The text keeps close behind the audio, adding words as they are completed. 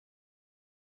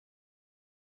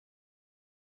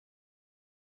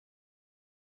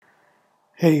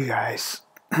Hey guys.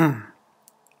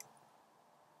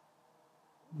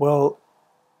 Well,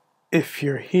 if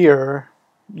you're here,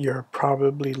 you're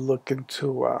probably looking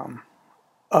to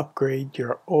upgrade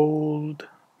your old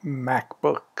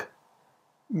MacBook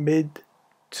mid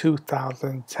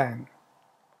 2010.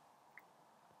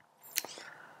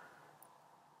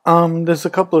 There's a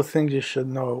couple of things you should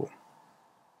know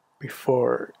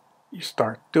before you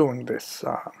start doing this.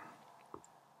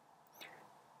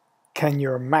 Can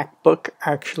your MacBook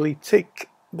actually take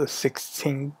the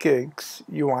 16 gigs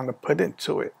you want to put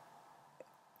into it?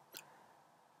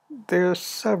 There's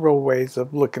several ways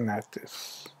of looking at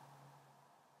this.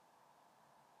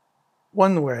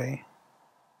 One way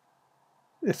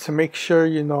is to make sure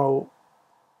you know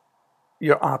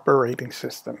your operating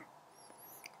system.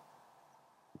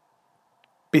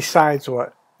 Besides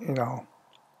what,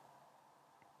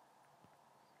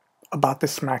 about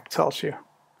this Mac tells you.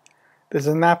 There's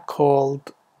an app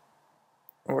called,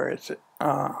 where is it?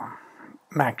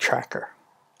 Mac Tracker.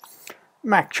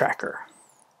 Mac Tracker.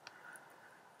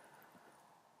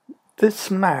 This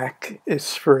Mac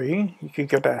is free. You can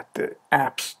get it at the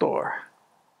App Store.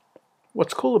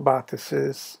 What's cool about this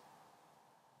is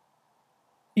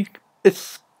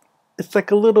it's like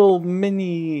a little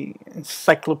mini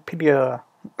encyclopedia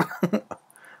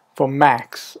for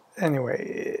Macs.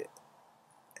 Anyway,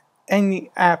 any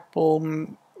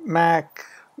Apple, Mac,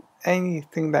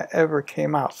 anything that ever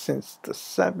came out since the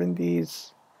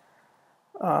 70s,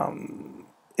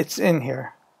 it's in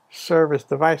here. Service,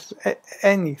 device,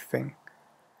 anything.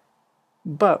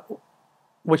 But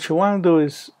what you want to do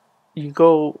is you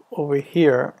go over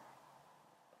here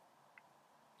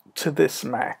to this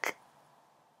Mac,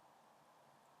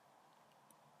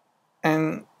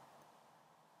 and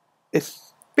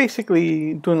it's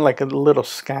basically doing like a little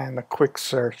scan, a quick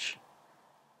search,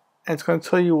 and it's going to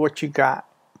tell you what you got.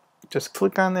 Just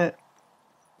click on it,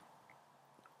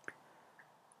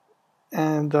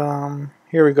 and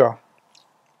here we go.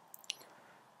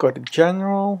 Go to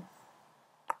General.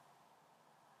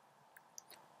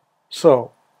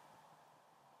 So,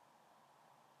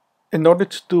 in order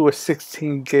to do a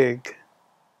 16 gig,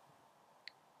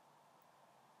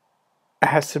 it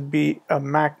has to be a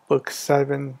MacBook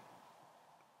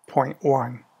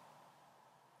 7.1.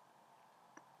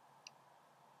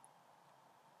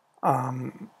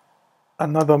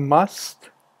 Another must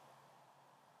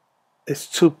is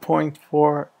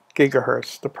 2.4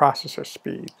 gigahertz, the processor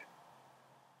speed,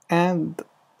 and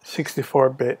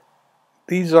 64-bit.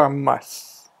 These are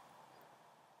musts.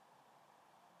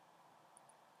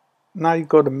 Now you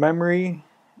go to memory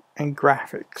and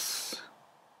graphics.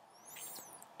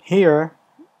 Here,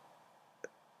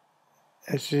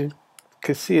 as you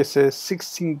can see, it says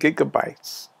 16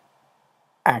 gigabytes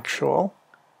actual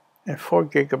and 4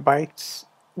 gigabytes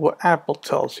what Apple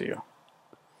tells you.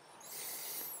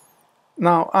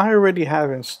 Now, I already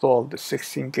have installed the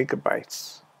 16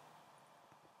 gigabytes,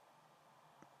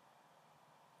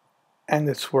 and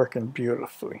it's working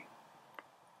beautifully.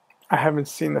 I haven't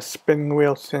seen a spinning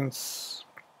wheel since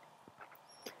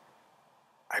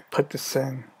I put this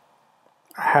in.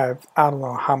 I don't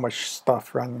know how much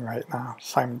stuff running right now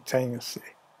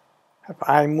simultaneously. I have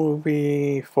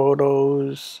iMovie,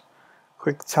 Photos,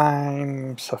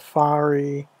 QuickTime,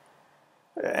 Safari.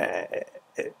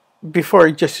 Before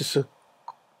it just used to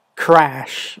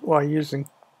crash while using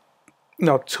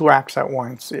two apps at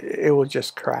once. It will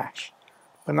just crash.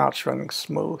 But now it's running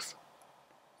smooth.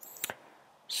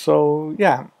 So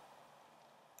yeah.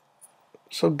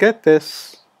 So get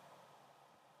this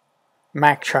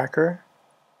Mac Tracker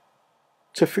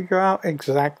to figure out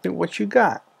exactly what you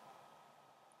got.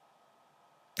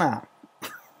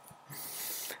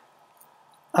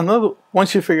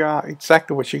 Once you figure out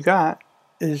exactly what you got,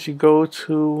 is you go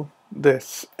to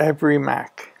this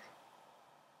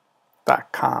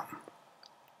everymac.com.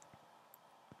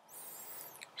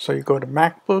 So you go to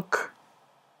MacBook,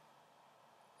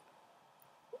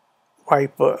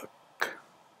 Whitebook.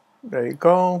 There you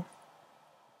go.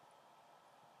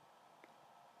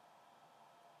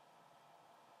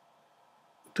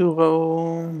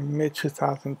 Duo mid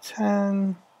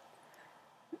 2010,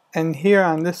 and here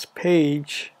on this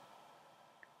page,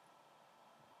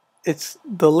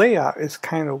 the layout is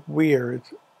kind of weird,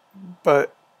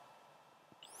 but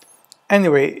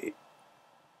anyway,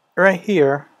 right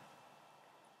here,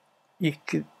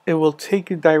 it will take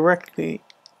you directly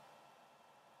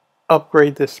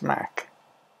upgrade this Mac.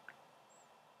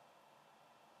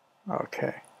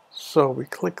 Okay, so we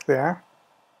click there.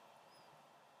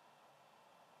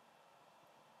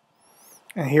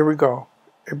 And here we go.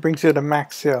 It brings you to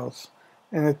Mac sales.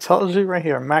 And it tells you right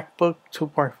here, MacBook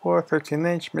 2.4,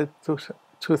 13-inch, mid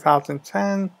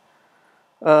 2010.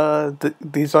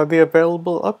 These are the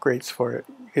available upgrades for it.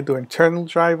 You can do internal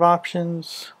drive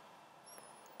options,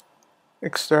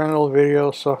 external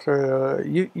video software.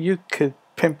 You could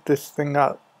pimp this thing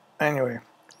up. Anyway,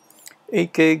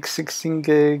 8 gigs, 16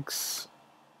 gigs.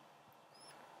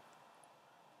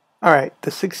 Alright, the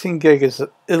 16 gig is a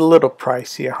little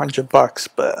pricey, $100,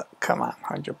 but come on,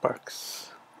 $100.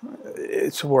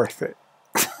 It's worth it.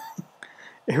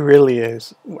 It really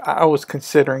is. I was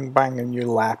considering buying a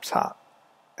new laptop,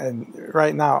 and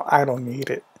right now I don't need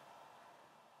it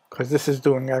because this is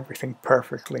doing everything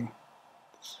perfectly.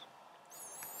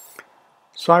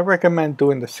 So I recommend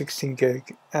doing the 16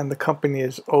 gig, and the company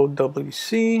is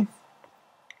OWC.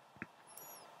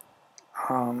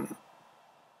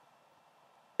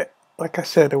 Like I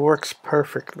said, it works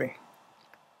perfectly,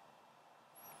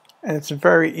 and it's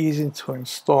very easy to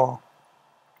install.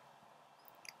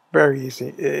 Very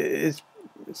easy. It's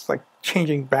like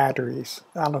changing batteries.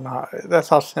 I don't know. That's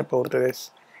how simple it is.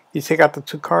 You take out the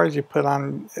 2 cards, you put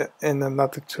on in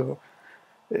another 2.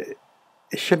 It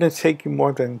shouldn't take you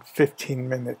more than 15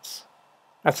 minutes.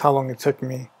 That's how long it took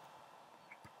me.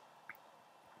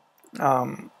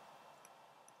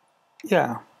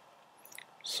 Yeah.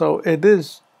 So it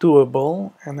is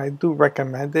doable, and I do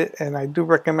recommend it, and I do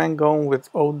recommend going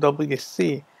with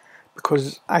OWC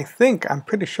because I'm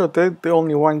pretty sure they're the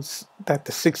only ones that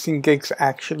the 16 gigs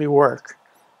actually work.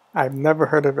 I've never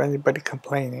heard of anybody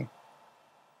complaining.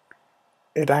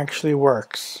 It actually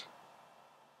works.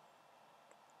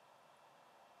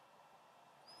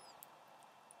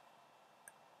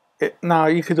 Now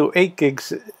you could do 8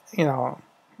 gigs, you know,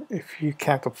 if you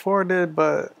can't afford it,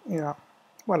 but you know,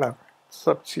 whatever. It's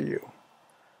up to you.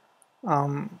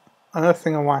 Another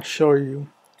thing I want to show you,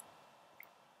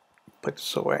 put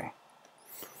this away,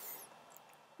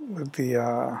 with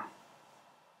the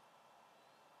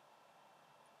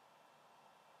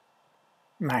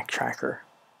Mac tracker.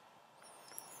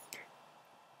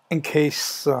 In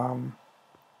case you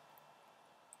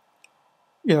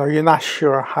know, you're not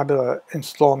sure how to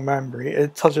install memory,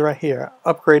 it tells you right here,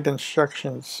 upgrade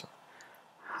instructions,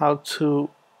 how to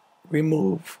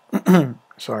remove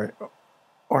sorry,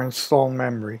 or install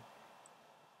memory.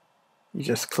 You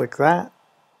just click that.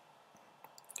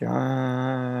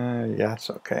 Yes,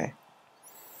 okay.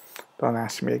 Don't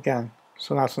ask me again.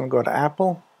 So now it's going to go to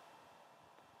Apple.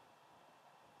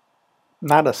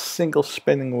 Not a single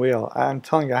spinning wheel. I'm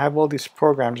telling you, I have all these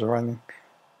programs running.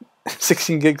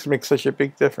 16 gigs makes such a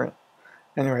big difference.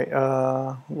 Anyway,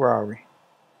 where are we?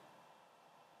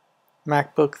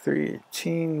 Macbook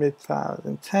 13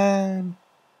 mid-2010.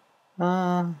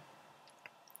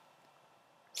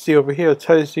 See over here, it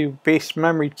tells you base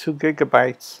memory 2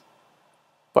 gigabytes,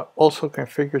 but also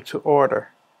configured to order.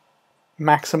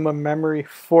 Maximum memory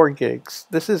 4 gigs.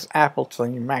 This is Apple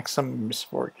telling you maximum is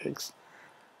 4 gigs.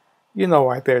 You know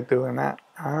why they're doing that,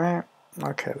 alright?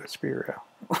 Okay, let's be real.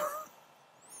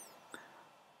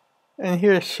 And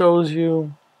here it shows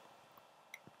you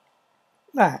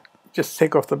that. Just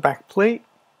take off the back plate.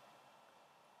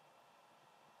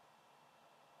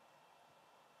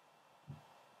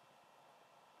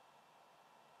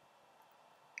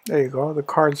 There you go, the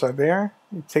cards are there.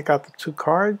 You take out the 2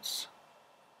 cards.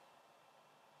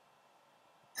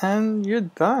 And you're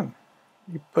done.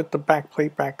 You put the back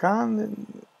plate back on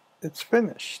and it's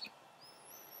finished.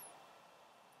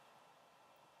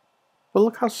 But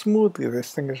look how smoothly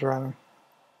this thing is running.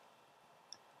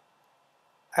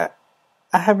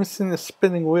 I haven't seen a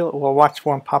spinning wheel. Well, watch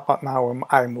one pop up now when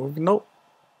I move. Nope.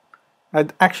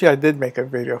 Actually, I did make a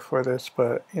video for this,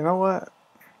 but you know what?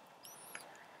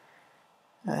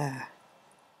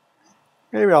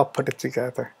 Maybe I'll put it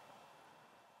together.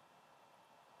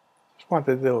 Just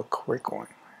wanted to do a quick one.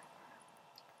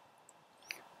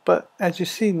 But as you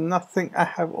see, nothing. I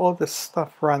have all this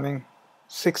stuff running.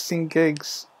 16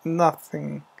 gigs,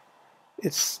 nothing.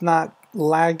 It's not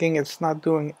lagging. It's not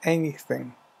doing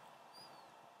anything.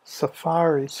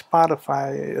 Safari,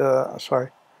 Spotify,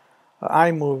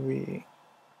 iMovie,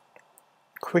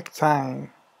 QuickTime.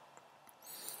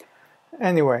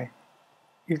 Anyway,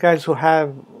 you guys who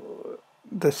have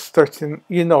this 13,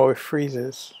 you know it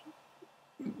freezes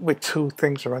with 2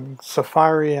 things running.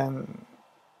 Safari and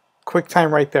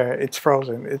QuickTime right there, it's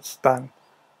frozen, it's done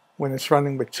when it's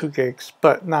running with 2 gigs.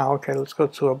 But now, okay, let's go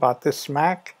to about this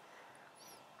Mac.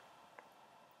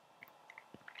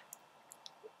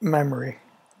 Memory.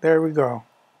 There we go.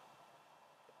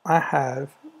 I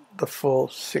have the full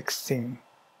 16.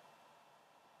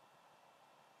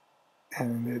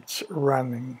 And it's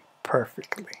running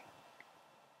perfectly.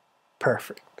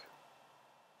 Perfect.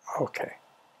 Okay.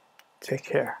 Take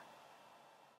care.